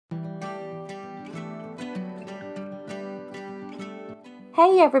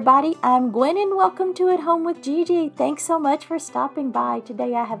Hey everybody, I'm Gwen and welcome to At Home with Gigi. Thanks so much for stopping by.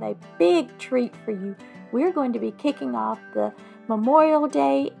 Today I have a big treat for you. We're going to be kicking off the Memorial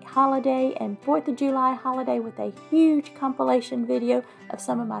Day holiday and 4th of July holiday with a huge compilation video of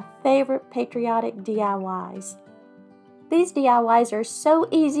some of my favorite patriotic DIYs. These DIYs are so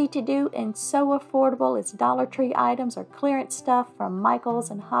easy to do and so affordable. It's Dollar Tree items or clearance stuff from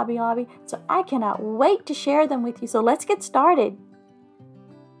Michael's and Hobby Lobby, so I cannot wait to share them with you. So let's get started.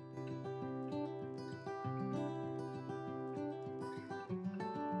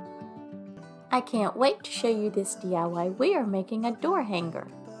 I can't wait to show you this DIY. We are making a door hanger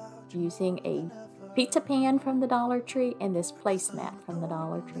using a pizza pan from the Dollar Tree and this placemat from the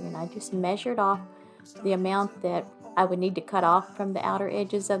Dollar Tree. And I just measured off the amount that I would need to cut off from the outer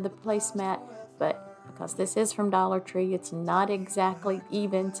edges of the placemat, but because this is from Dollar Tree, it's not exactly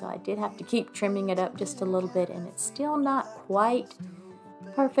even, so I did have to keep trimming it up just a little bit, and it's still not quite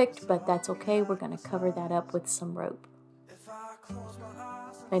perfect, but that's okay. We're going to cover that up with some rope.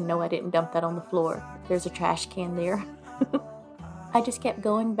 And no, I didn't dump that on the floor. There's a trash can there. I just kept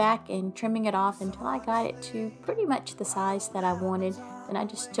going back and trimming it off until I got it to pretty much the size that I wanted. Then I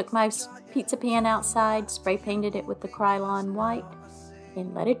just took my pizza pan outside, spray painted it with the Krylon white,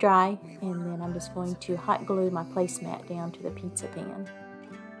 and let it dry. And then I'm just going to hot glue my placemat down to the pizza pan.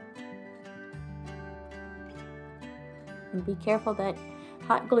 And be careful that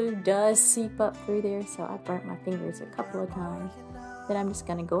hot glue does seep up through there, so I burnt my fingers a couple of times. Then I'm just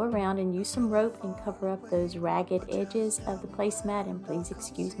going to go around and use some rope and cover up those ragged edges of the placemat, and please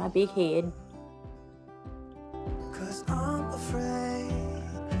excuse my big head. 'Cause I'm afraid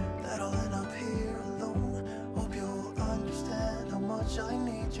that I'll end up here alone. Hope you'll understand how much I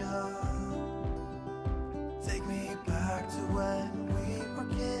need you. Take me back to when we were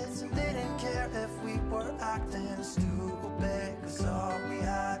kids and didn't care if we were acting stupid, 'cause all we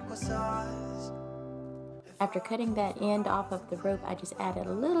had was us. After cutting that end off of the rope, I just added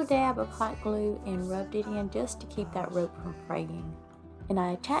a little dab of hot glue and rubbed it in just to keep that rope from fraying. And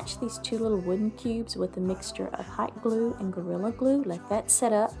I attached these two little wooden cubes with a mixture of hot glue and Gorilla Glue. Let that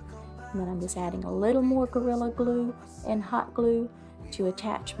set up. And then I'm just adding a little more Gorilla Glue and hot glue to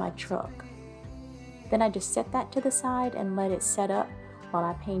attach my truck. Then I just set that to the side and let it set up while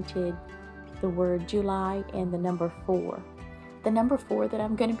I painted the word July and the number 4. The number 4 that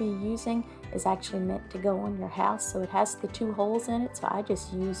I'm going to be using is actually meant to go on your house, so it has the 2 holes in it, so I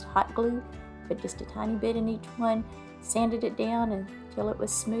just used hot glue, put just a tiny bit in each one, sanded it down until it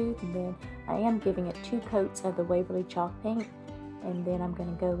was smooth, and then I am giving it 2 coats of the Waverly chalk paint, and then I'm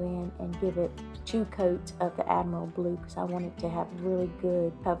going to go in and give it 2 coats of the Admiral Blue because I want it to have really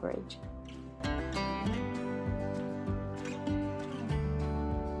good coverage.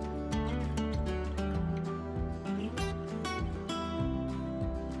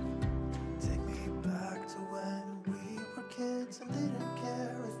 And didn't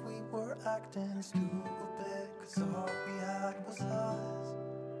care if we were acting stupid, 'cause all we had was us.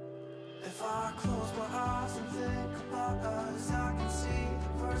 If I close my eyes and think about us, I can see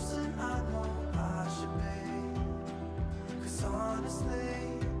the person I know I should be. 'Cause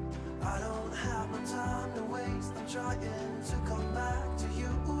honestly, I don't have no time to waste. I'm trying to come back to you,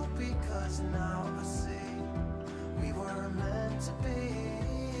 because now I see we were meant to be.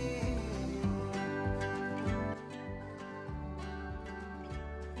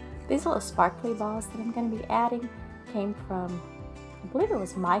 These little sparkly balls that I'm going to be adding came from, I believe it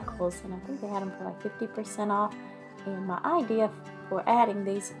was Michael's, and I think they had them for like 50% off. And my idea for adding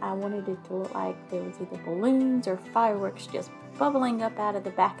these, I wanted it to look like there was either balloons or fireworks just bubbling up out of the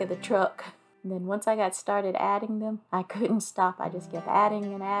back of the truck. And then once I got started adding them, I couldn't stop. I just kept adding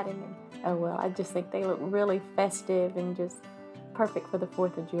and adding, and oh well, I just think they look really festive and just perfect for the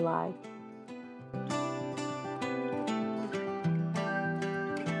 4th of July.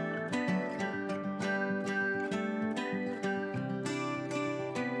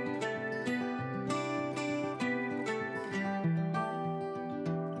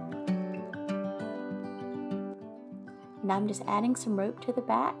 And I'm just adding some rope to the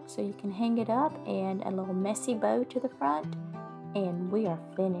back so you can hang it up, and a little messy bow to the front, and we are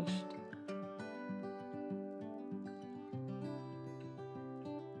finished.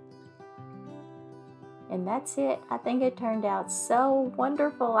 And that's it. I think it turned out so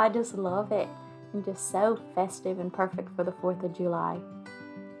wonderful. I just love it. And just so festive and perfect for the 4th of July.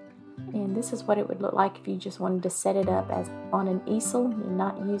 And this is what it would look like if you just wanted to set it up as on an easel and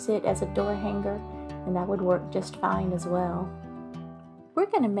not use it as a door hanger. And that would work just fine as well. We're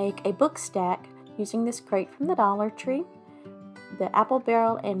going to make a book stack using this crate from the Dollar Tree. the apple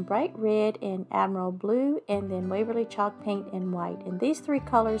barrel in bright red and Admiral blue, and then Waverly chalk paint in white. And these three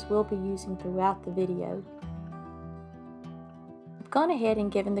colors we'll be using throughout the video. I've gone ahead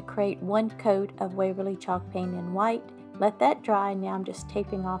and given the crate one coat of Waverly chalk paint in white. Let that dry. Now I'm just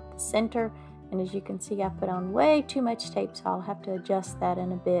taping off the center, and as you can see I put on way too much tape, so I'll have to adjust that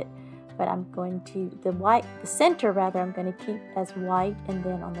in a bit. But I'm going to, the center rather, I'm going to keep as white, and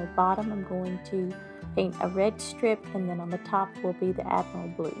then on the bottom I'm going to paint a red strip, and then on the top will be the Admiral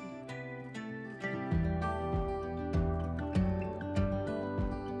blue.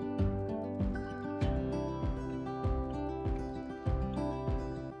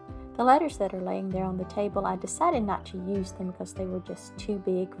 The letters that are laying there on the table, I decided not to use them because they were just too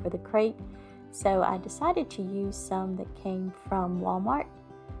big for the crate. So I decided to use some that came from Walmart.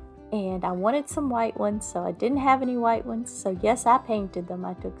 And I wanted some white ones, so I didn't have any white ones. So yes, I painted them.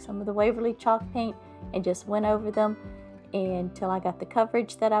 I took some of the Waverly chalk paint and just went over them until I got the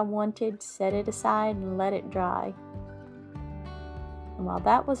coverage that I wanted, set it aside and let it dry. And while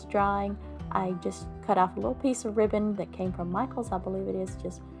that was drying, I just cut off a little piece of ribbon that came from Michael's, I believe it is,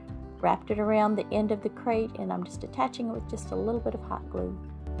 just wrapped it around the end of the crate, and I'm just attaching it with just a little bit of hot glue.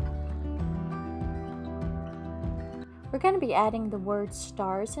 We're going to be adding the words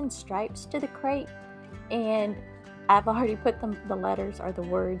stars and stripes to the crate, and I've already put the letters or the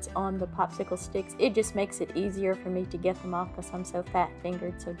words on the popsicle sticks. It just makes it easier for me to get them off because I'm so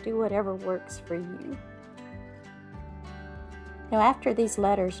fat-fingered, so do whatever works for you. Now after these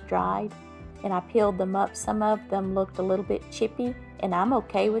letters dried and I peeled them up, some of them looked a little bit chippy, and I'm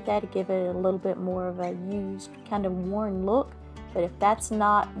okay with that to give it a little bit more of a used, kind of worn look. But if that's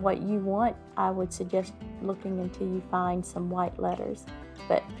not what you want, I would suggest looking until you find some white letters.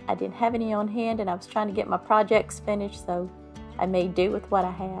 But I didn't have any on hand, and I was trying to get my projects finished, so I made do with what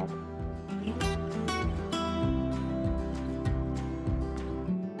I had.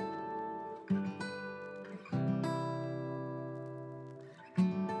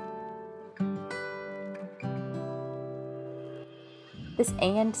 This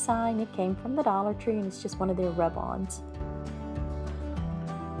 "and" sign, it came from the Dollar Tree, and it's just one of their rub-ons.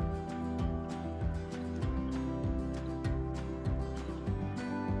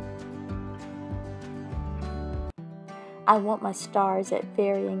 I want my stars at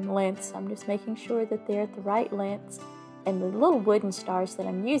varying lengths. I'm just making sure that they're at the right lengths. And the little wooden stars that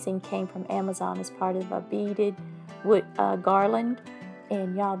I'm using came from Amazon as part of a beaded wood garland.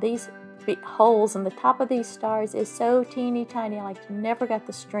 And y'all, these holes in the top of these stars is so teeny tiny. I never got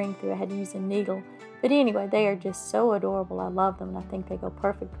the string through. I had to use a needle. But anyway, they are just so adorable. I love them, and I think they go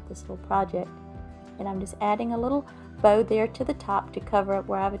perfect with this little project. And I'm just adding a little bow there to the top to cover up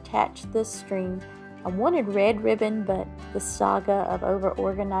where I've attached this string. I wanted red ribbon, but the saga of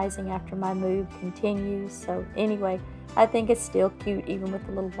over-organizing after my move continues. So anyway, I think it's still cute even with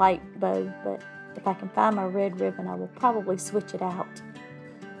the little white bow, but if I can find my red ribbon, I will probably switch it out.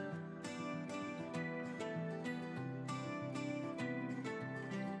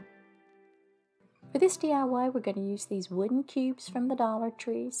 For this DIY, we're going to use these wooden cubes from the Dollar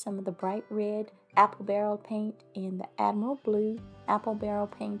Tree, some of the bright red apple barrel paint, and the Admiral blue apple barrel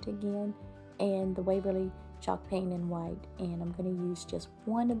paint again, and the Waverly chalk paint in white. And I'm going to use just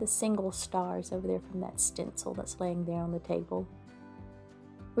one of the single stars over there from that stencil that's laying there on the table.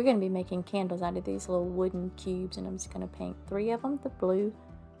 We're going to be making candles out of these little wooden cubes, and I'm just going to paint 3 of them the blue,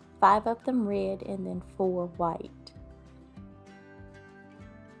 5 of them red, and then 4 white.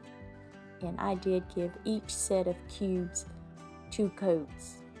 And I did give each set of cubes 2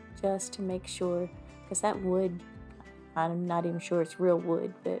 coats just to make sure, because that wood, I'm not even sure it's real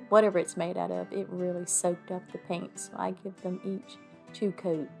wood, but whatever it's made out of, it really soaked up the paint. So I give them each 2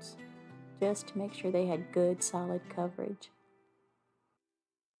 coats just to make sure they had good solid coverage.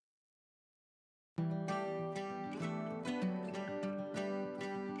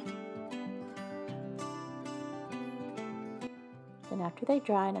 Then after they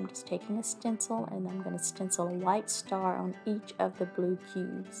dried, I'm just taking a stencil and I'm going to stencil a white star on each of the blue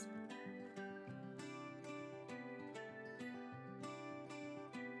cubes.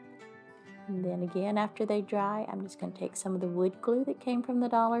 And then again, after they dry, I'm just going to take some of the wood glue that came from the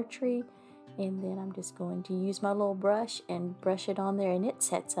Dollar Tree, and then I'm just going to use my little brush and brush it on there, and it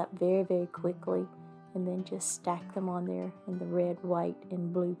sets up very, very quickly. And then just stack them on there in the red, white,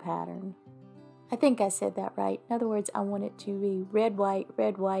 and blue pattern. I think I said that right. In other words, I want it to be red, white,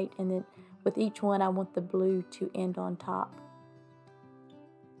 and then with each one I want the blue to end on top.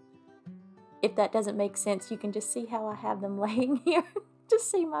 If that doesn't make sense, you can just see how I have them laying here. Just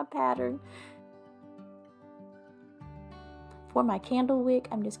see my pattern. For my candle wick,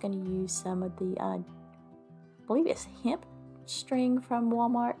 I'm just going to use some of the, I believe it's hemp string from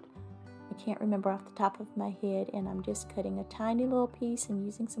Walmart. I can't remember off the top of my head, and I'm just cutting a tiny little piece and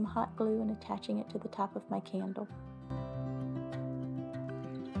using some hot glue and attaching it to the top of my candle.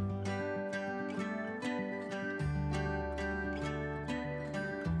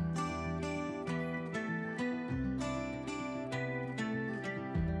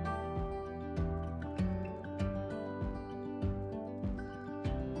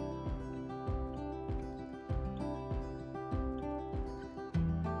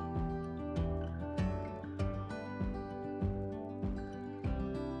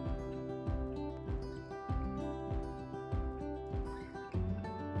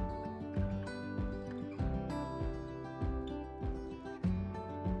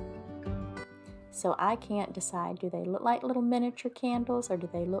 So I can't decide, do they look like little miniature candles or do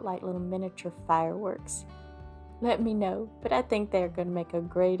they look like little miniature fireworks? Let me know, but I think they're going to make a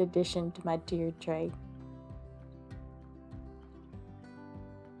great addition to my tiered tray.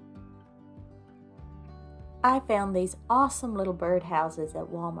 I found these awesome little bird houses at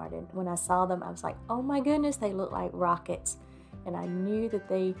Walmart, and when I saw them I was like, oh my goodness, they look like rockets, and I knew that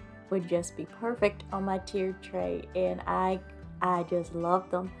they would just be perfect on my tiered tray, and I just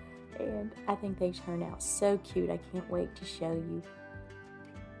love them. And I think they turn out so cute. I can't wait to show you.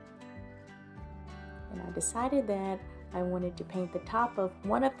 And I decided that I wanted to paint the top of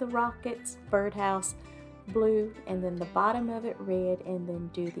one of the rockets, birdhouse, blue, and then the bottom of it red, and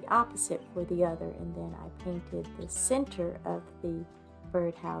then do the opposite for the other. And then I painted the center of the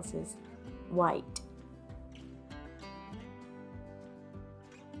birdhouses white.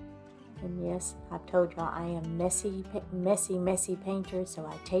 And yes, I've told y'all I am messy painter, so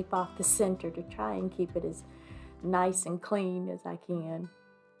I tape off the center to try and keep it as nice and clean as I can.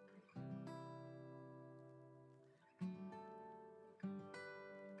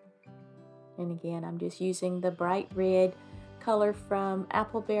 And again, I'm just using the bright red color from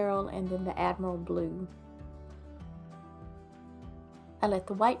Apple Barrel and then the Admiral Blue. I let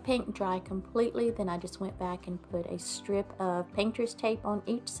the white paint dry completely, then I just went back and put a strip of painter's tape on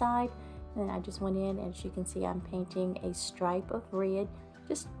each side. And then I just went in, and as you can see, I'm painting a stripe of red,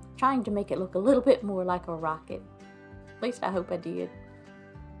 just trying to make it look a little bit more like a rocket. At least I hope I did.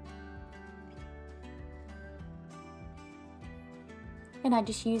 And I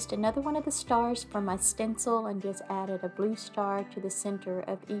just used another one of the stars from my stencil and just added a blue star to the center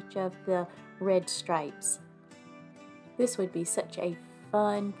of each of the red stripes. This would be such a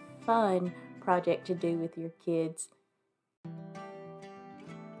fun project to do with your kids.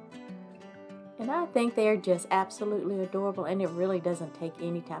 And I think they are just absolutely adorable, and it really doesn't take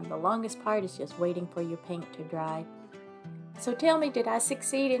any time. The longest part is just waiting for your paint to dry. So tell me, did I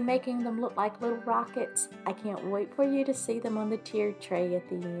succeed in making them look like little rockets? I can't wait for you to see them on the tiered tray at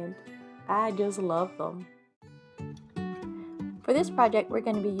the end. I just love them. For this project, we're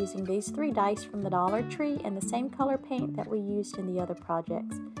going to be using these 3 dice from the Dollar Tree and the same color paint that we used in the other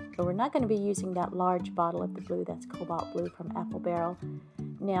projects. But we're not going to be using that large bottle of the blue, that's Cobalt Blue from Apple Barrel.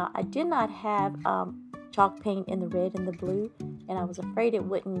 Now, I did not have chalk paint in the red and the blue, and I was afraid the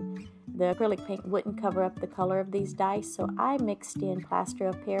acrylic paint wouldn't cover up the color of these dice, so I mixed in plaster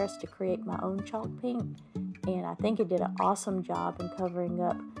of Paris to create my own chalk paint, and I think it did an awesome job in covering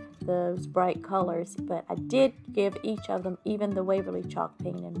up those bright colors. But I did give each of them, even the Waverly chalk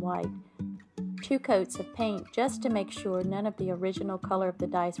paint in white, 2 coats of paint just to make sure none of the original color of the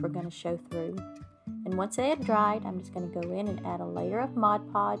dice were going to show through. And once they had dried, I'm just going to go in and add a layer of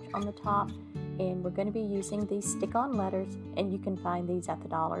Mod Podge on the top, and we're going to be using these stick-on letters, and you can find these at the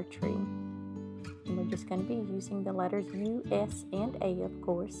Dollar Tree. And we're just going to be using the letters U, S, and A, of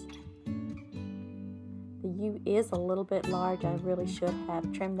course. The U is a little bit large. I really should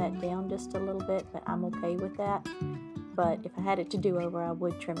have trimmed that down just a little bit, but I'm okay with that. But if I had it to do over, I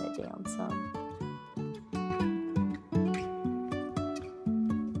would trim it down some.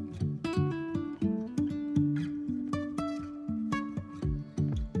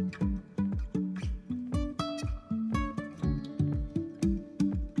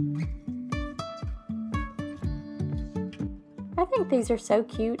 I think these are so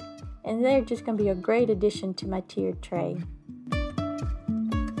cute, and they're just going to be a great addition to my tiered tray.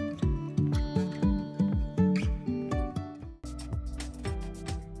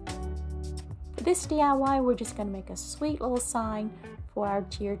 For this DIY, we're just going to make a sweet little sign for our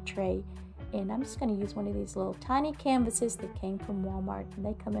tiered tray. And I'm just going to use one of these little tiny canvases that came from Walmart, and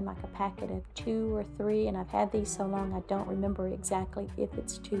they come in like a packet of 2 or 3, and I've had these so long I don't remember exactly if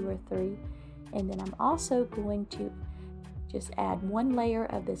it's 2 or 3. And then I'm also going to just add 1 layer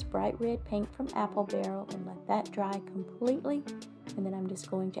of this bright red paint from Apple Barrel and let that dry completely. And then I'm just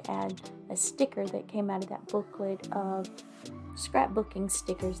going to add a sticker that came out of that booklet of scrapbooking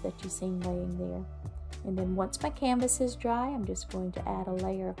stickers that you've seen laying there. And then once my canvas is dry, I'm just going to add a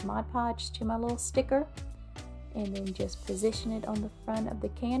layer of Mod Podge to my little sticker and then just position it on the front of the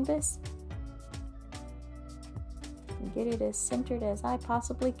canvas and get it as centered as I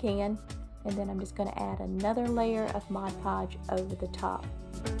possibly can. And then I'm just going to add another layer of Mod Podge over the top.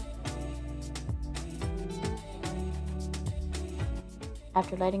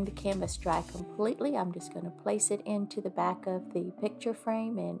 After letting the canvas dry completely, I'm just going to place it into the back of the picture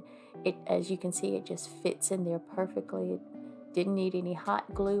frame, and it, as you can see, it just fits in there perfectly. It didn't need any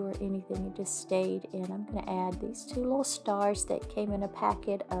hot glue or anything, it just stayed. And I'm going to add these two little stars that came in a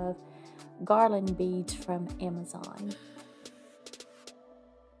packet of garland beads from Amazon.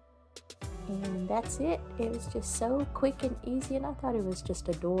 And that's it. It was just so quick and easy, and I thought it was just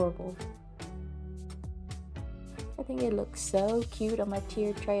adorable. I think it looks so cute on my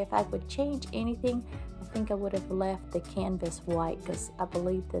tiered tray. If I would change anything, I think I would have left the canvas white, because I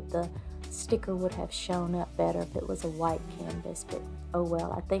believe that the sticker would have shown up better if it was a white canvas, but oh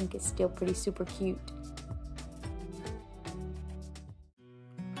well, I think it's still pretty super cute.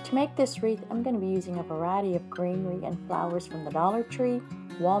 To make this wreath, I'm going to be using a variety of greenery and flowers from the Dollar Tree,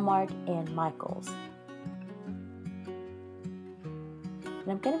 Walmart, and Michael's.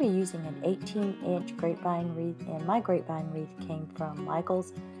 And I'm going to be using an 18-inch grapevine wreath, and my grapevine wreath came from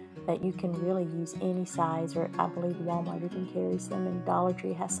Michael's, but you can really use any size, or I believe Walmart even carries them, and Dollar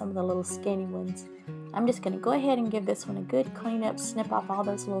Tree has some of the little skinny ones. I'm just going to go ahead and give this one a good clean up, snip off all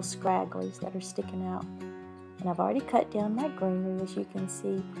those little scragglies that are sticking out. And I've already cut down my greenery, as you can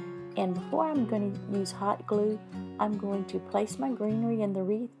see, and before I'm going to use hot glue, I'm going to place my greenery in the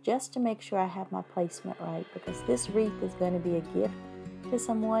wreath just to make sure I have my placement right, because this wreath is going to be a gift to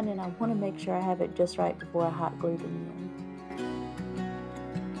someone, and I want to make sure I have it just right before I hot glue them in.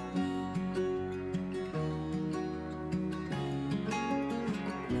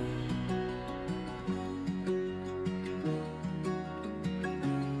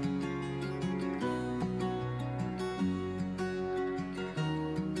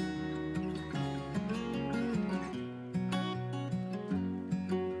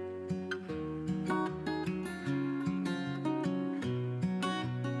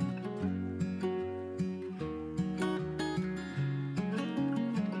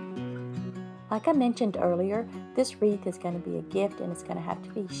 Like I mentioned earlier, this wreath is going to be a gift and it's going to have to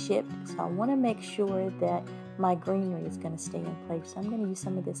be shipped, so I want to make sure that my greenery is going to stay in place. So I'm going to use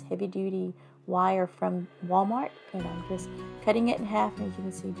some of this heavy duty wire from Walmart, and I'm just cutting it in half, and as you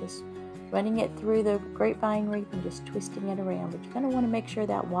can see, just running it through the grapevine wreath and just twisting it around. But you're going to want to make sure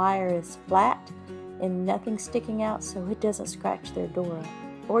that wire is flat and nothing sticking out so it doesn't scratch their door up,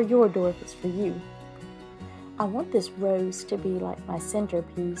 or your door if it's for you. I want this rose to be like my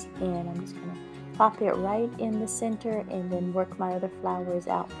centerpiece, and I'm just going to pop it right in the center and then work my other flowers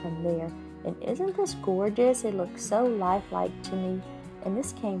out from there. And isn't this gorgeous? It looks so lifelike to me. And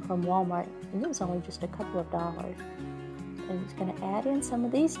this came from Walmart, and it was only just a couple of dollars. And I'm just going to add in some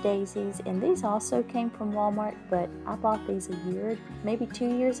of these daisies, and these also came from Walmart, but I bought these a year, maybe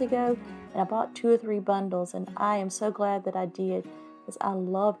 2 years ago, and I bought 2 or 3 bundles, and I am so glad that I did, because I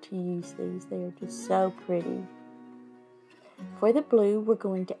love to use these. They are just so pretty. For the blue, we're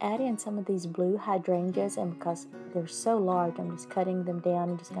going to add in some of these blue hydrangeas, and because they're so large, I'm just cutting them down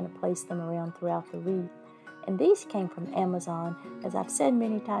and just going to place them around throughout the wreath. And these came from Amazon. As I've said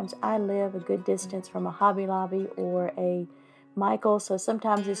many times, I live a good distance from a Hobby Lobby or a Michael's, so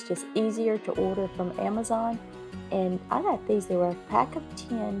sometimes it's just easier to order from Amazon. And I got these. They were a pack of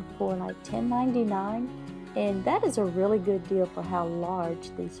 10 for like $10.99, and that is a really good deal for how large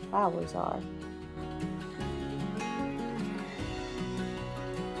these flowers are.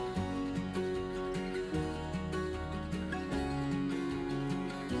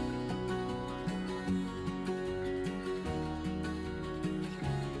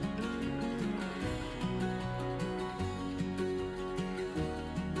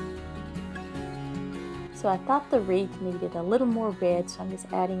 So I thought the wreath needed a little more red, so I'm just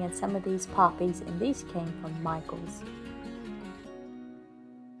adding in some of these poppies, and these came from Michael's.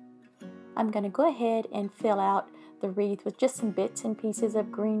 I'm going to go ahead and fill out the wreath with just some bits and pieces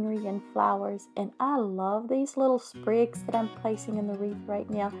of greenery and flowers, and I love these little sprigs that I'm placing in the wreath right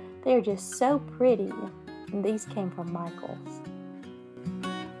now. They're just so pretty, and these came from Michael's.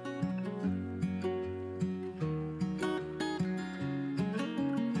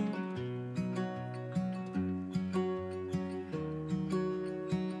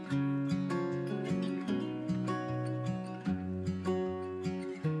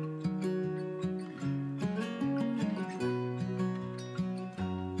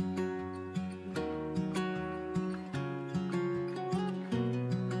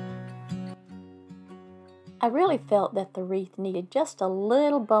 I really felt that the wreath needed just a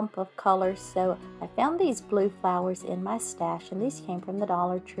little bump of color, so I found these blue flowers in my stash, and these came from the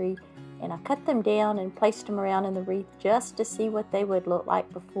Dollar Tree, and I cut them down and placed them around in the wreath just to see what they would look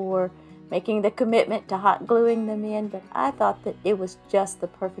like before making the commitment to hot gluing them in, but I thought that it was just the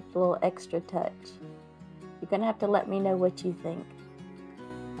perfect little extra touch. You're going to have to let me know what you think.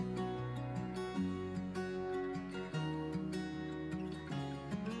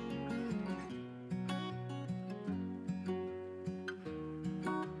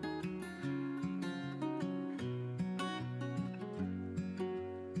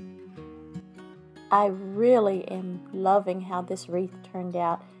 I really am loving how this wreath turned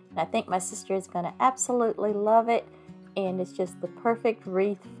out, and I think my sister is going to absolutely love it, and it's just the perfect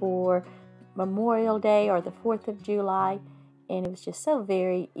wreath for Memorial Day or the 4th of July, and it was just so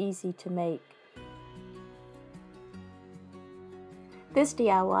very easy to make. This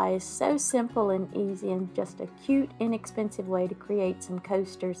DIY is so simple and easy and just a cute, inexpensive way to create some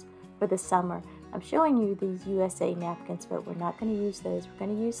coasters for the summer. I'm showing you these USA napkins, but we're not going to use those. We're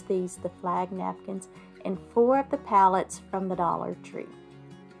going to use these, the flag napkins, and 4 of the pallets from the Dollar Tree.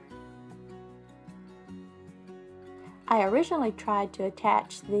 I originally tried to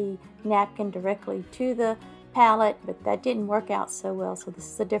attach the napkin directly to the pallet, but that didn't work out so well, so this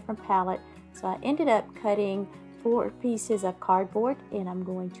is a different pallet. So I ended up cutting 4 pieces of cardboard, and I'm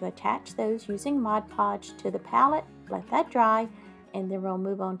going to attach those using Mod Podge to the pallet, let that dry, and then we'll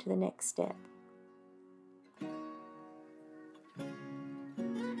move on to the next step.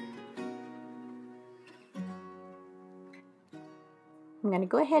 I'm going to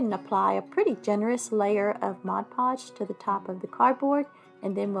go ahead and apply a pretty generous layer of Mod Podge to the top of the cardboard,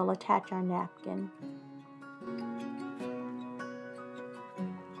 and then we'll attach our napkin.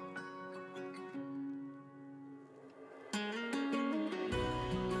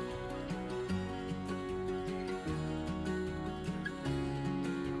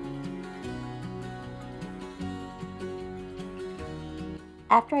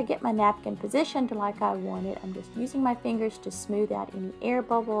 After I get my napkin positioned like I want it, I'm just using my fingers to smooth out any air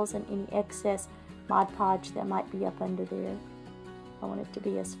bubbles and any excess Mod Podge that might be up under there. I want it to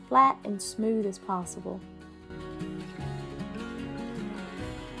be as flat and smooth as possible.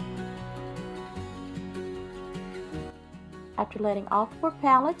 After letting all 4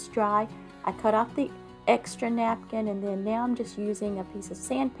 pallets dry, I cut off the extra napkin, and then now I'm just using a piece of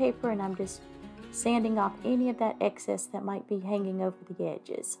sandpaper, and I'm just sanding off any of that excess that might be hanging over the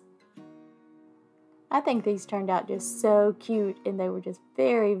edges. I think these turned out just so cute, and they were just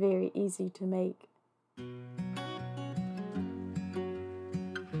very, very easy to make.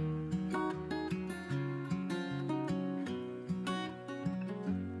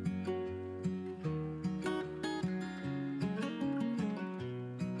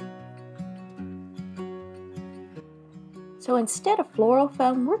 So instead of floral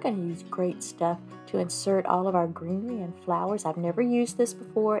foam, we're going to use great stuff to insert all of our greenery and flowers. I've never used this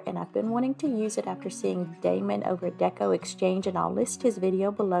before, and I've been wanting to use it after seeing Damon over at Deco Exchange, and I'll list his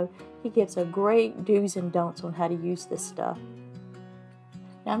video below. He gives a great do's and don'ts on how to use this stuff.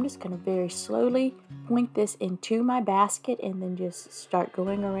 Now I'm just going to very slowly point this into my basket and then just start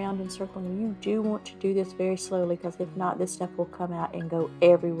going around and circling. You do want to do this very slowly, because if not, this stuff will come out and go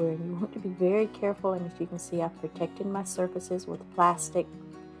everywhere, and you want to be very careful. And as you can see, I've protected my surfaces with plastic.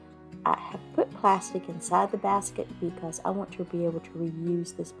 I have put plastic inside the basket because I want to be able to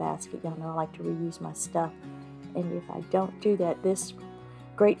reuse this basket. Y'all know I like to reuse my stuff, and if I don't do that, this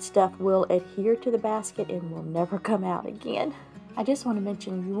great stuff will adhere to the basket and will never come out again. I just want to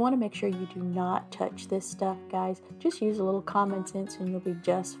mention, you want to make sure you do not touch this stuff, guys. Just use a little common sense and you'll be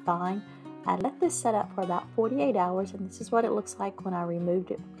just fine. I let this set up for about 48 hours, and this is what it looks like when I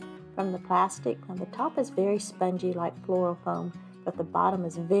removed it from the plastic. Now the top is very spongy like floral foam, but the bottom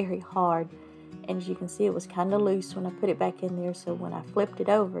is very hard. And as you can see, it was kind of loose when I put it back in there, so when I flipped it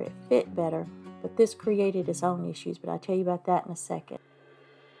over, it fit better. But this created its own issues, but I'll tell you about that in a second.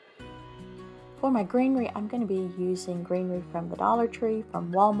 For my greenery, I'm going to be using greenery from the Dollar Tree,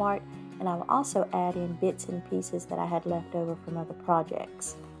 from Walmart, and I will also add in bits and pieces that I had left over from other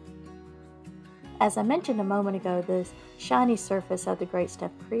projects. As I mentioned a moment ago, this shiny surface of the great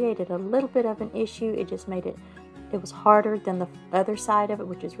stuff created a little bit of an issue. It just made it was harder than the other side of it,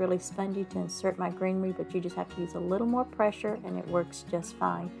 which is really spongy, to insert my greenery, but you just have to use a little more pressure and it works just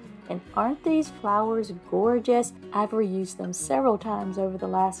fine. And aren't these flowers gorgeous? I've reused them several times over the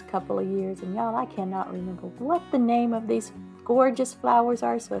last couple of years, and y'all, I cannot remember what the name of these gorgeous flowers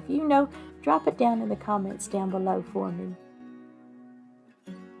are, so if you know, drop it down in the comments down below for me.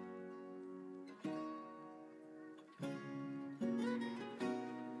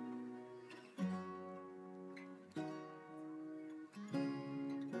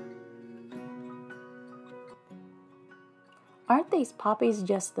 Aren't these poppies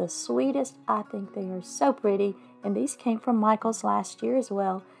just the sweetest? I think they are so pretty, and these came from Michael's last year as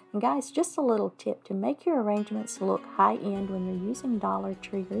well. And guys, just a little tip to make your arrangements look high-end when you're using Dollar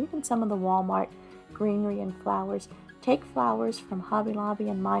Tree or even some of the Walmart greenery and flowers. Take flowers from Hobby Lobby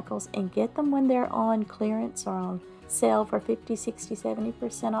and Michael's and get them when they're on clearance or on sale for 50, 60,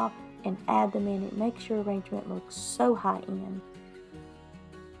 70% off and add them in. It makes your arrangement look so high-end.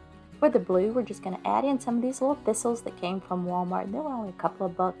 For the blue, we're just going to add in some of these little thistles that came from Walmart. And they were only a couple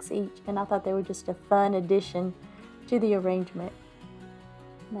of bucks each, and I thought they were just a fun addition to the arrangement.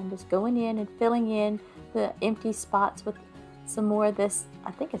 And I'm just going in and filling in the empty spots with some more of this,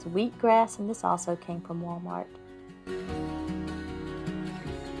 I think it's wheatgrass, and this also came from Walmart.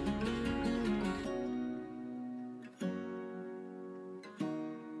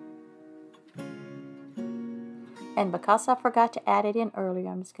 And because I forgot to add it in earlier,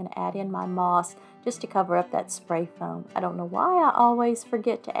 I'm just going to add in my moss just to cover up that spray foam. I don't know why I always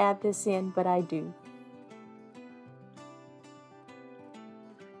forget to add this in, but I do.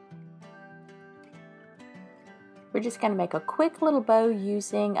 We're just going to make a quick little bow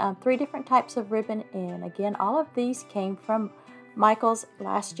using 3 different types of ribbon, and again, all of these came from Michael's.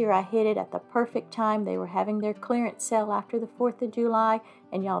 Last year I hit it at the perfect time. They were having their clearance sale after the 4th of July,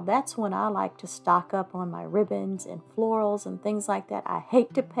 and y'all, that's when I like to stock up on my ribbons and florals and things like that. I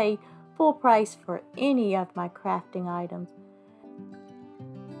hate to pay full price for any of my crafting items.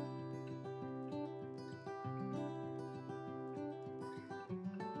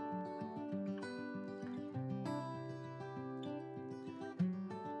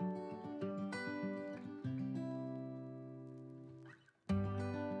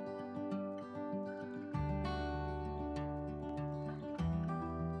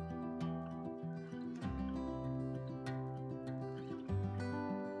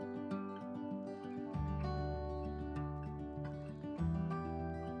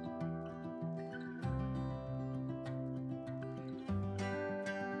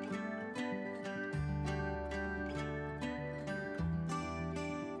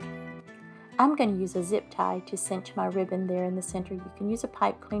 I'm going to use a zip tie to cinch my ribbon there in the center. You can use a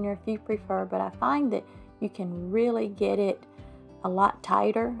pipe cleaner if you prefer, but I find that you can really get it a lot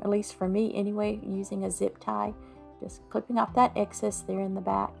tighter, at least for me anyway, using a zip tie. Just clipping off that excess there in the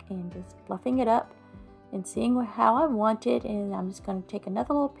back and just fluffing it up and seeing how I want it. And I'm just going to take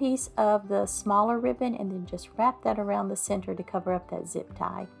another little piece of the smaller ribbon and then just wrap that around the center to cover up that zip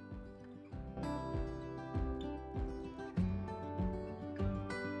tie.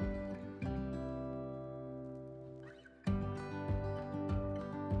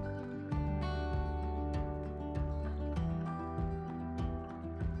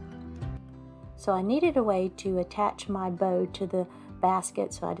 So I needed a way to attach my bow to the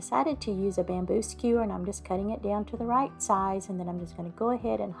basket, so I decided to use a bamboo skewer, and I'm just cutting it down to the right size, and then I'm just going to go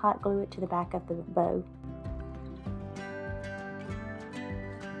ahead and hot glue it to the back of the bow.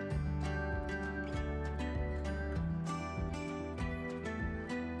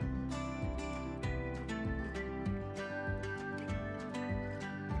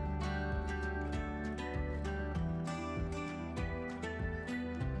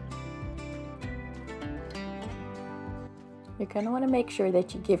 You're going to want to make sure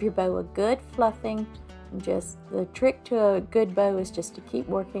that you give your bow a good fluffing. Just the trick to a good bow is just to keep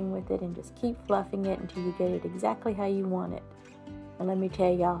working with it and just keep fluffing it until you get it exactly how you want it. And let me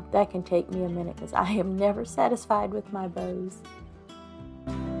tell y'all, that can take me a minute because I am never satisfied with my bows.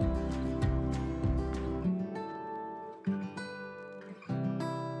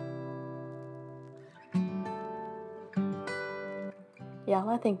 Y'all,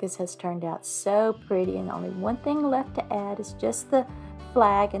 I think this has turned out so pretty, and only one thing left to add is just the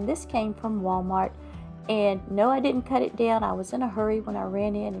flag, and this came from Walmart. And no, I didn't cut it down. I was in a hurry when I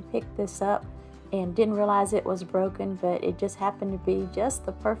ran in and picked this up and didn't realize it was broken, but it just happened to be just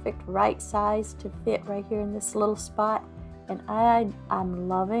the perfect right size to fit right here in this little spot. And I'm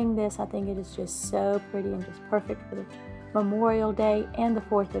loving this. I think it is just so pretty and just perfect for the Memorial Day and the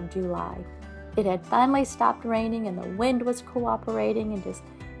 4th of July. It had finally stopped raining and the wind was cooperating and just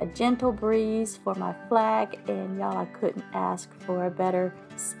a gentle breeze for my flag, and y'all, I couldn't ask for a better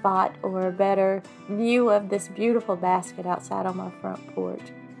spot or a better view of this beautiful basket outside on my front porch.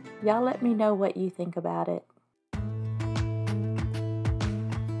 Y'all let me know what you think about it.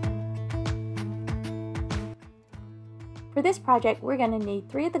 For this project, we're going to need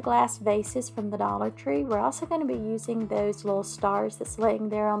 3 of the glass vases from the Dollar Tree. We're also going to be using those little stars that's laying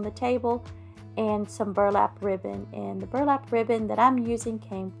there on the table, and some burlap ribbon. And the burlap ribbon that I'm using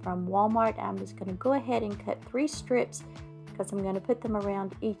came from Walmart. I'm just going to go ahead and cut 3 strips because I'm going to put them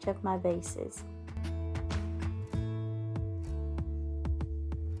around each of my vases.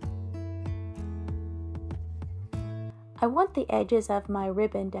 I want the edges of my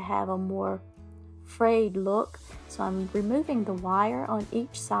ribbon to have a more frayed look, so I'm removing the wire on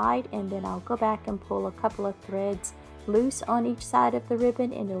each side, and then I'll go back and pull a couple of threads loose on each side of the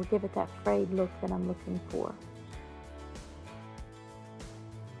ribbon, and it'll give it that frayed look that I'm looking for.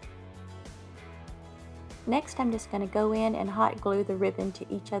 Next, I'm just going to go in and hot glue the ribbon to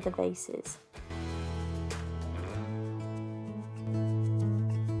each of the vases.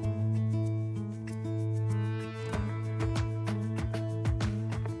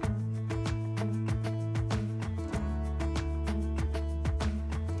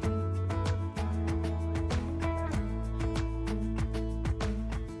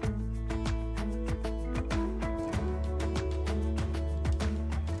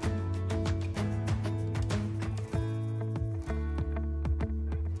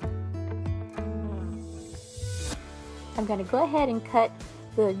 I'm going to go ahead and cut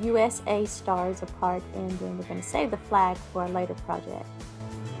the USA stars apart, and then we're going to save the flag for a later project.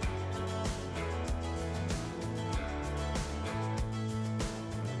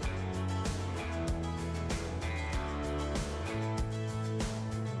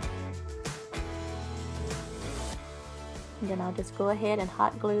 And then I'll just go ahead and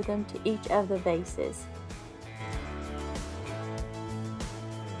hot glue them to each of the vases.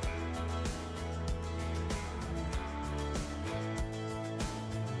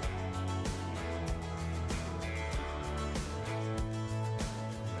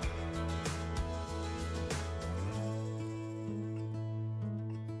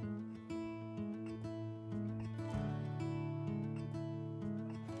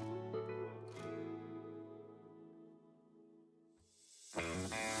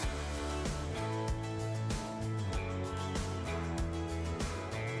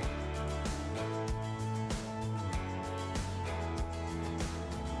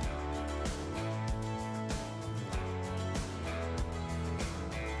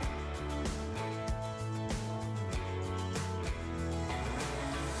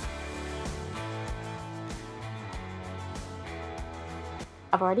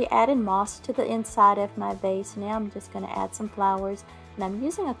 I've already added moss to the inside of my vase. Now I'm just going to add some flowers, and I'm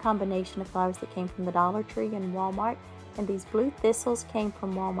using a combination of flowers that came from the Dollar Tree and Walmart, and these blue thistles came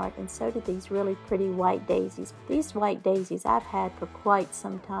from Walmart, and so did these really pretty white daisies. These white daisies I've had for quite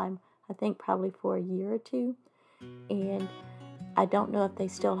some time, I think probably for a year or two, and I don't know if they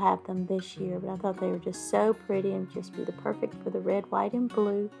still have them this year, but I thought they were just so pretty and just be the perfect for the red, white, and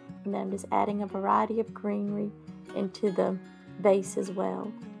blue. And then I'm just adding a variety of greenery into the vase as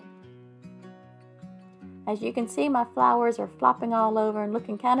well. As you can see, my flowers are flopping all over and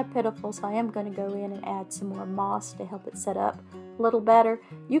looking kind of pitiful, so I am going to go in and add some more moss to help it set up a little better.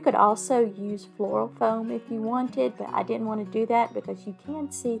 You could also use floral foam if you wanted, but I didn't want to do that because you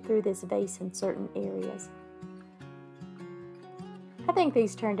can see through this vase in certain areas. I think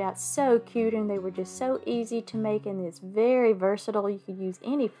these turned out so cute, and they were just so easy to make, and it's very versatile. You could use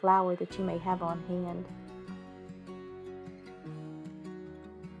any flower that you may have on hand.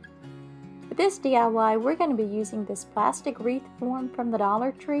 For this DIY, we're going to be using this plastic wreath form from the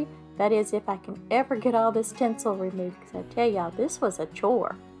Dollar Tree. That is, if I can ever get all this tinsel removed, because I tell y'all, this was a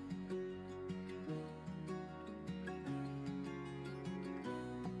chore.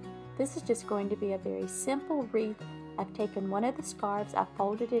 This is just going to be a very simple wreath. I've taken one of the scarves, I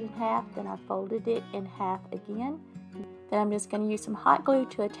folded it in half, then I folded it in half again. Then I'm just going to use some hot glue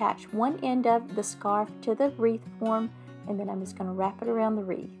to attach one end of the scarf to the wreath form, and then I'm just going to wrap it around the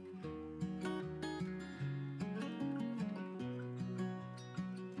wreath.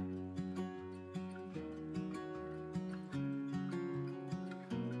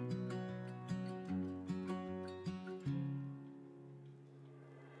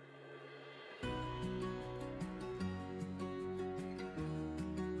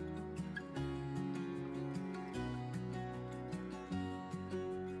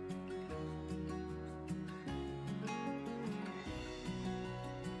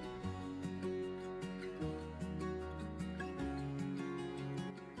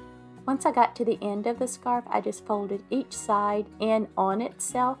 Once I got to the end of the scarf, I just folded each side in on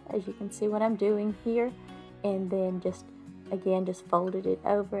itself, as you can see what I'm doing here, and then just folded it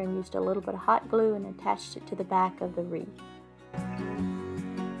over and used a little bit of hot glue and attached it to the back of the wreath.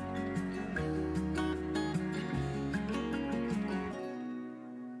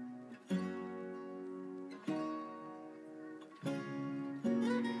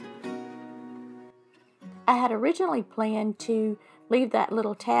 I had originally planned to leave that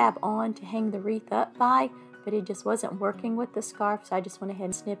little tab on to hang the wreath up by, but it just wasn't working with the scarf, so I just went ahead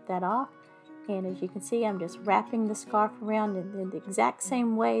and snipped that off. And as you can see, I'm just wrapping the scarf around in the exact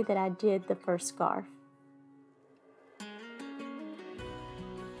same way that I did the first scarf.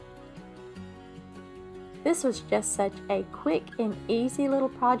 This was just such a quick and easy little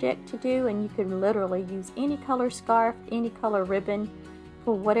project to do, and you could literally use any color scarf, any color ribbon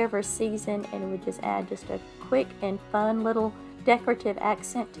for whatever season, and it would just add just a quick and fun little decorative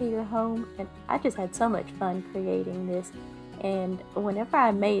accent to your home. And I just had so much fun creating this. And whenever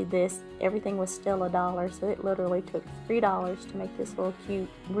I made this, everything was still $1, so it literally took $3 to make this little cute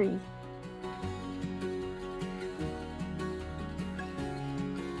wreath.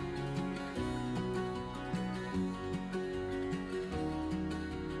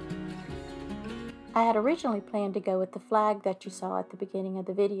 I had originally planned to go with the flag that you saw at the beginning of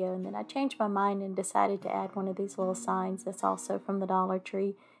the video, and then I changed my mind and decided to add one of these little signs that's also from the Dollar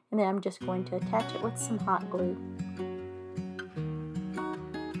Tree, and then I'm just going to attach it with some hot glue.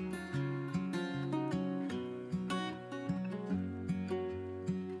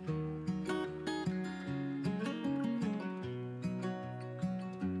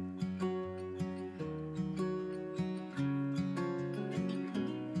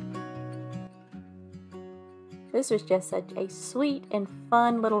 This was just such a sweet and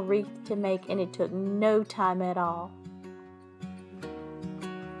fun little wreath to make, and it took no time at all.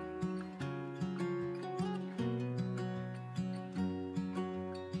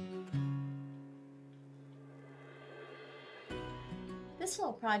 This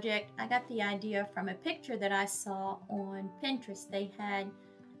little project, I got the idea from a picture that I saw on Pinterest. They had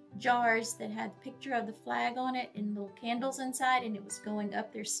jars that had the picture of the flag on it and little candles inside, and it was going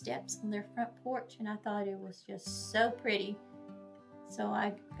up their steps on their front porch, and I thought it was just so pretty. So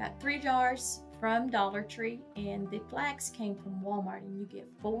I got 3 jars from Dollar Tree, and the flags came from Walmart, and you get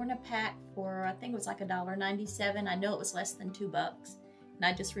 4 in a pack for, I think it was like $1.97. I know it was less than $2. And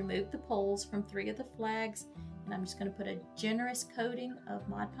I just removed the poles from 3 of the flags, and I'm just going to put a generous coating of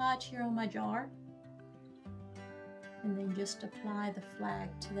Mod Podge here on my jar, and then just apply the flag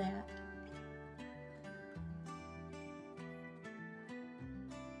to that.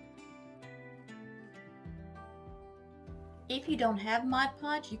 If you don't have Mod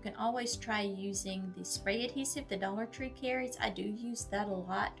Podge, you can always try using the spray adhesive the Dollar Tree carries. I do use that a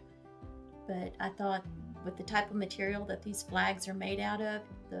lot, but I thought with the type of material that these flags are made out of,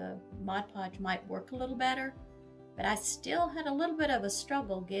 the Mod Podge might work a little better, but I still had a little bit of a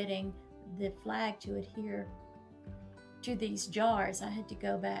struggle getting the flag to adhere to these jars. I had to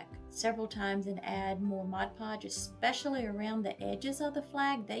go back several times and add more Mod Podge, especially around the edges of the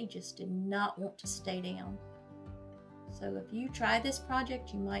flag. They just did not want to stay down. So if you try this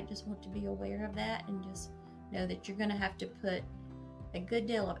project, you might just want to be aware of that and just know that you're going to have to put a good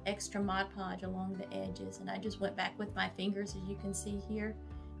deal of extra Mod Podge along the edges. And I just went back with my fingers, as you can see here,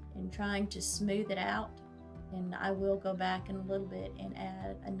 and trying to smooth it out. And I will go back in a little bit and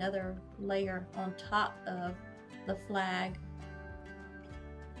add another layer on top of the flag.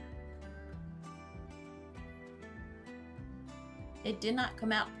 It did not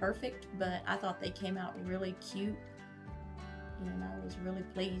come out perfect, but I thought they came out really cute, and I was really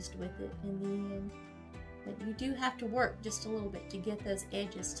pleased with it in the end. But you do have to work just a little bit to get those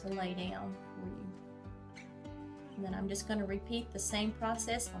edges to lay down for you. And then I'm just going to repeat the same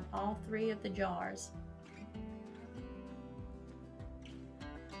process on all 3 of the jars.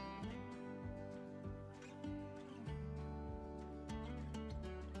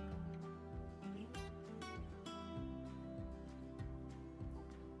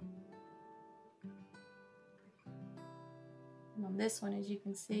 And on this one, as you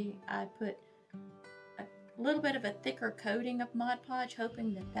can see, I put a little bit of a thicker coating of Mod Podge,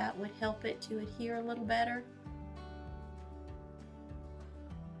 hoping that that would help it to adhere a little better.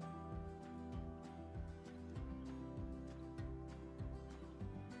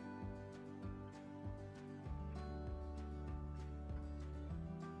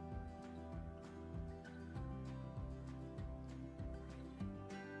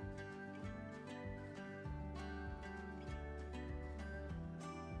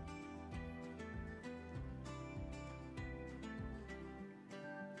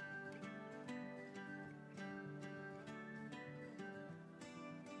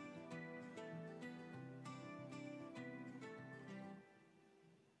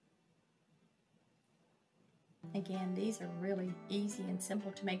 Again, these are really easy and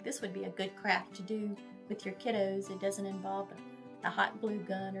simple to make. This would be a good craft to do with your kiddos. It doesn't involve a hot glue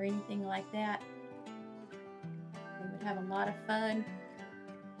gun or anything like that. They would have a lot of fun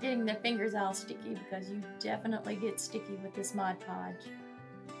getting their fingers all sticky, because you definitely get sticky with this Mod Podge.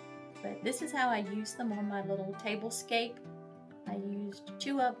 But this is how I use them on my little tablescape. I used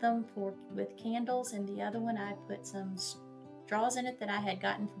 2 of them with candles, and the other one I put some straws in it that I had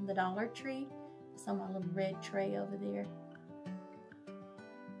gotten from the Dollar Tree. It's on my little red tray over there.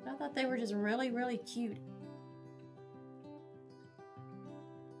 But I thought they were just really, really cute.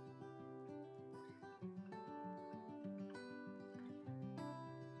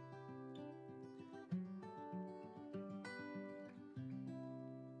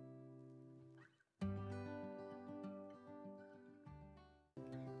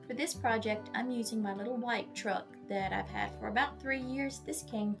 For this project, I'm using my little white truck that I've had for about 3 years. This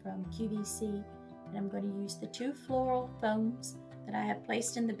came from QVC, and I'm going to use the 2 floral foams that I have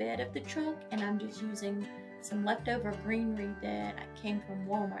placed in the bed of the truck, and I'm just using some leftover greenery that came from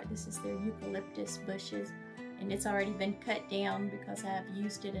Walmart. This is their eucalyptus bushes, and it's already been cut down because I've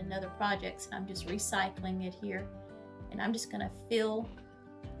used it in other projects. I'm just recycling it here, and I'm just going to fill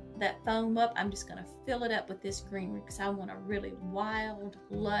that foam up. I'm just going to fill it up with this greenery because I want a really wild,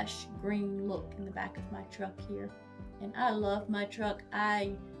 lush green look in the back of my truck here. And I love my truck.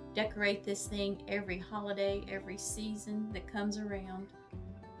 I decorate this thing every holiday, every season that comes around.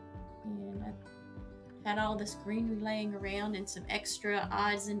 And I had all this greenery laying around and some extra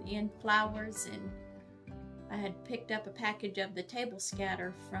odds and end flowers, and I had picked up a package of the table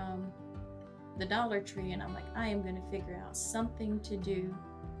scatter from the Dollar Tree, and I'm like, I am going to figure out something to do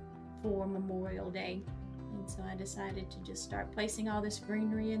for Memorial Day. And so I decided to just start placing all this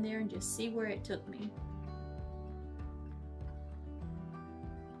greenery in there and just see where it took me.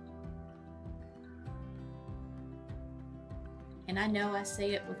 And I know I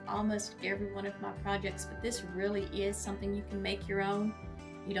say it with almost every one of my projects, but this really is something you can make your own.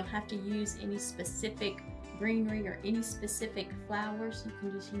 You don't have to use any specific greenery or any specific flowers. You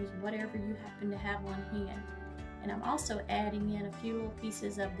can just use whatever you happen to have on hand. And I'm also adding in a few little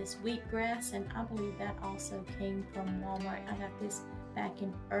pieces of this wheatgrass, and I believe that also came from Walmart. I got this back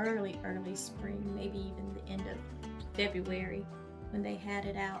in early spring, maybe even the end of February when they had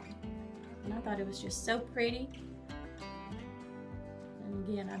it out. And I thought it was just so pretty. And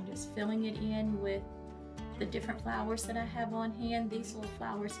again, I'm just filling it in with the different flowers that I have on hand. These little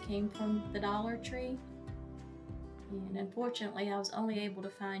flowers came from the Dollar Tree. And unfortunately, I was only able to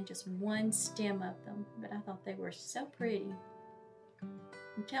find just one stem of them, but I thought they were so pretty.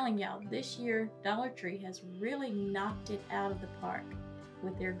 I'm telling y'all, this year, Dollar Tree has really knocked it out of the park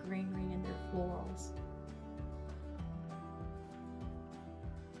with their greenery and their florals.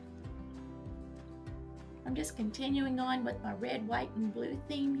 I'm just continuing on with my red, white, and blue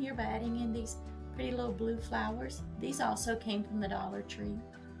theme here by adding in these pretty little blue flowers. These also came from the Dollar Tree.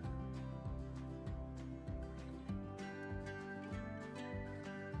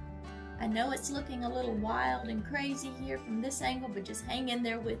 I know it's looking a little wild and crazy here from this angle, but just hang in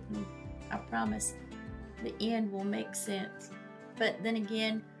there with me. I promise the end will make sense. But then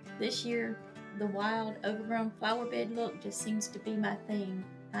again, this year, the wild, overgrown flower bed look just seems to be my thing.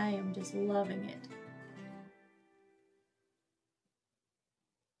 I am just loving it.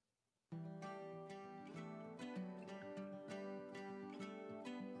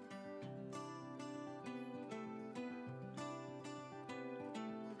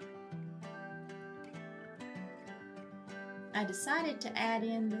 I decided to add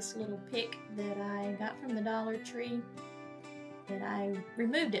in this little pick that I got from the Dollar Tree, that I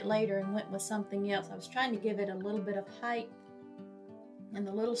removed it later and went with something else. I was trying to give it a little bit of height, and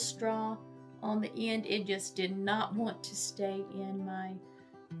the little straw on the end, it just did not want to stay in my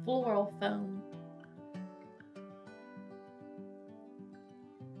floral foam.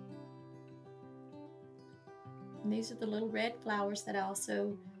 And these are the little red flowers that I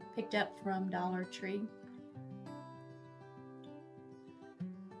also picked up from Dollar Tree.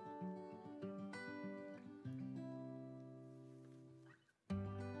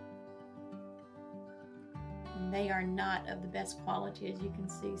 They are not of the best quality. As you can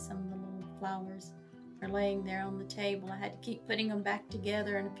see, some of the little flowers are laying there on the table. I had to keep putting them back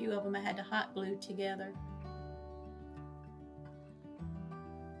together, and a few of them I had to hot glue together.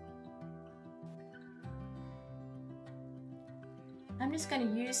 I'm just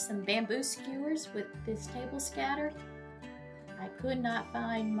going to use some bamboo skewers with this table scatter. I could not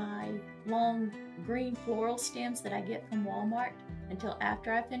find my long green floral stems that I get from Walmart until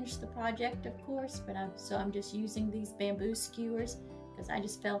after I finished the project, of course, but so I'm just using these bamboo skewers because I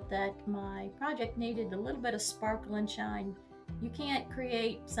just felt that my project needed a little bit of sparkle and shine. You can't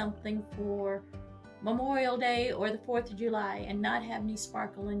create something for Memorial Day or the 4th of July and not have any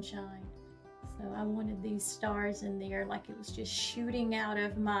sparkle and shine. So I wanted these stars in there like it was just shooting out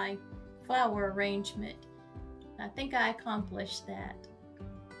of my flower arrangement. I think I accomplished that.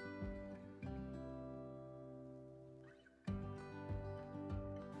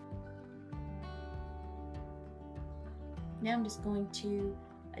 Now I'm just going to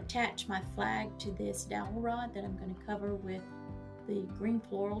attach my flag to this dowel rod that I'm going to cover with the green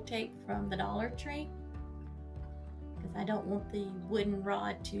floral tape from the Dollar Tree, because I don't want the wooden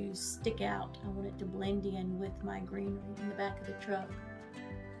rod to stick out. I want it to blend in with my greenery in the back of the truck.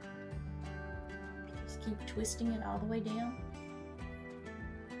 Just keep twisting it all the way down.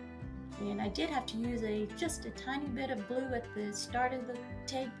 And I did have to use just a tiny bit of glue at the start of the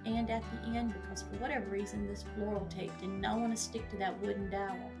tape and at the end, because for whatever reason this floral tape did not want to stick to that wooden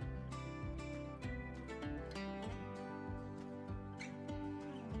dowel.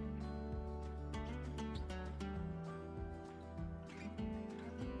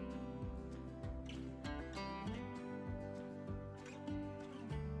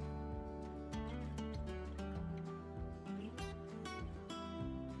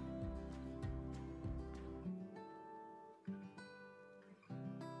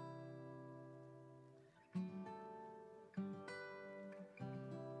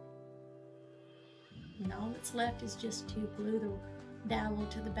 And all that's left is just to glue the dowel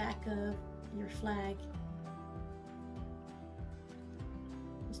to the back of your flag.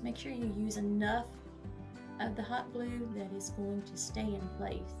 Just make sure you use enough of the hot glue that is going to stay in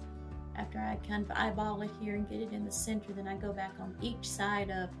place. After I kind of eyeball it here and get it in the center, then I go back on each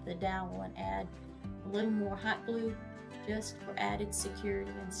side of the dowel and add a little more hot glue just for added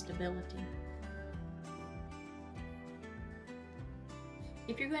security and stability.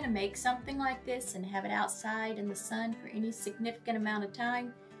 If you're going to make something like this and have it outside in the sun for any significant amount of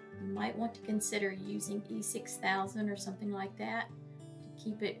time, you might want to consider using E6000 or something like that to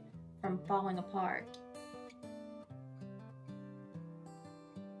keep it from falling apart.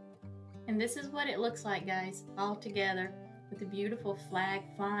 And this is what it looks like, guys, all together with the beautiful flag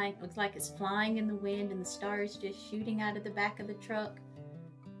flying. Looks like it's flying in the wind and the stars just shooting out of the back of the truck.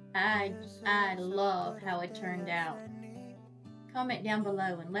 I love how it turned out. Comment down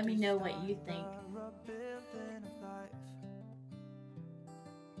below and let me know what you think.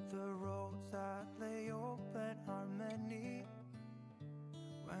 The roads that lay open are many,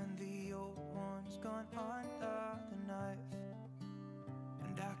 when the old one's gone under the knife.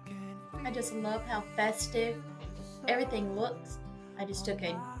 And I just love how festive everything looks. I just took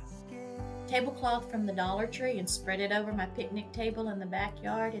a tablecloth from the Dollar Tree and spread it over my picnic table in the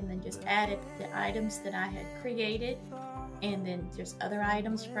backyard, and then just added the items that I had created, and then just other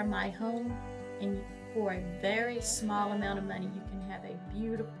items from my home. And for a very small amount of money, you can have a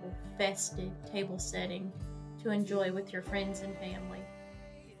beautiful festive table setting to enjoy with your friends and family.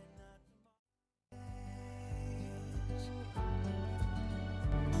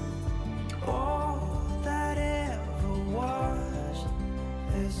 all that ever was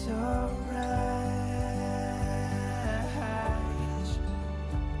is alright.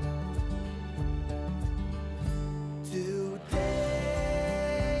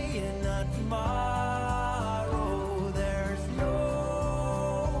 Today and not tomorrow, there's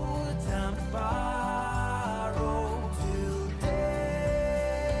no time to borrow.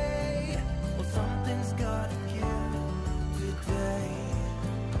 Today, well, something's gotta give. Today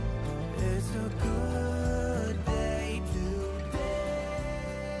is a good day. Today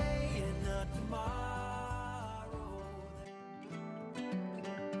and not tomorrow.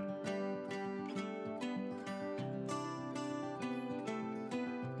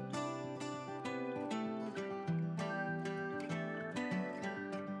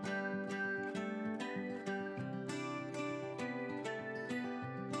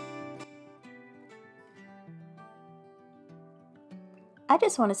 I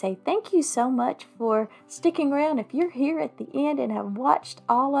just want to say thank you so much for sticking around. If you're here at the end and have watched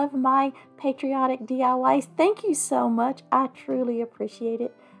all of my patriotic DIYs, thank you so much. I truly appreciate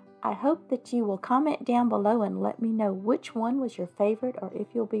it. I hope that you will comment down below and let me know which one was your favorite, or if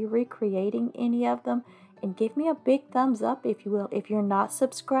you'll be recreating any of them. And give me a big thumbs up if you will. If you're not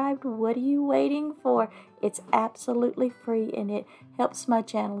subscribed, what are you waiting for? It's absolutely free, and it helps my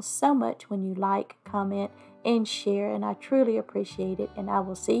channel so much when you like, comment, and share, and I truly appreciate it. And I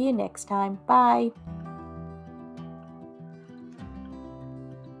will see you next time. Bye.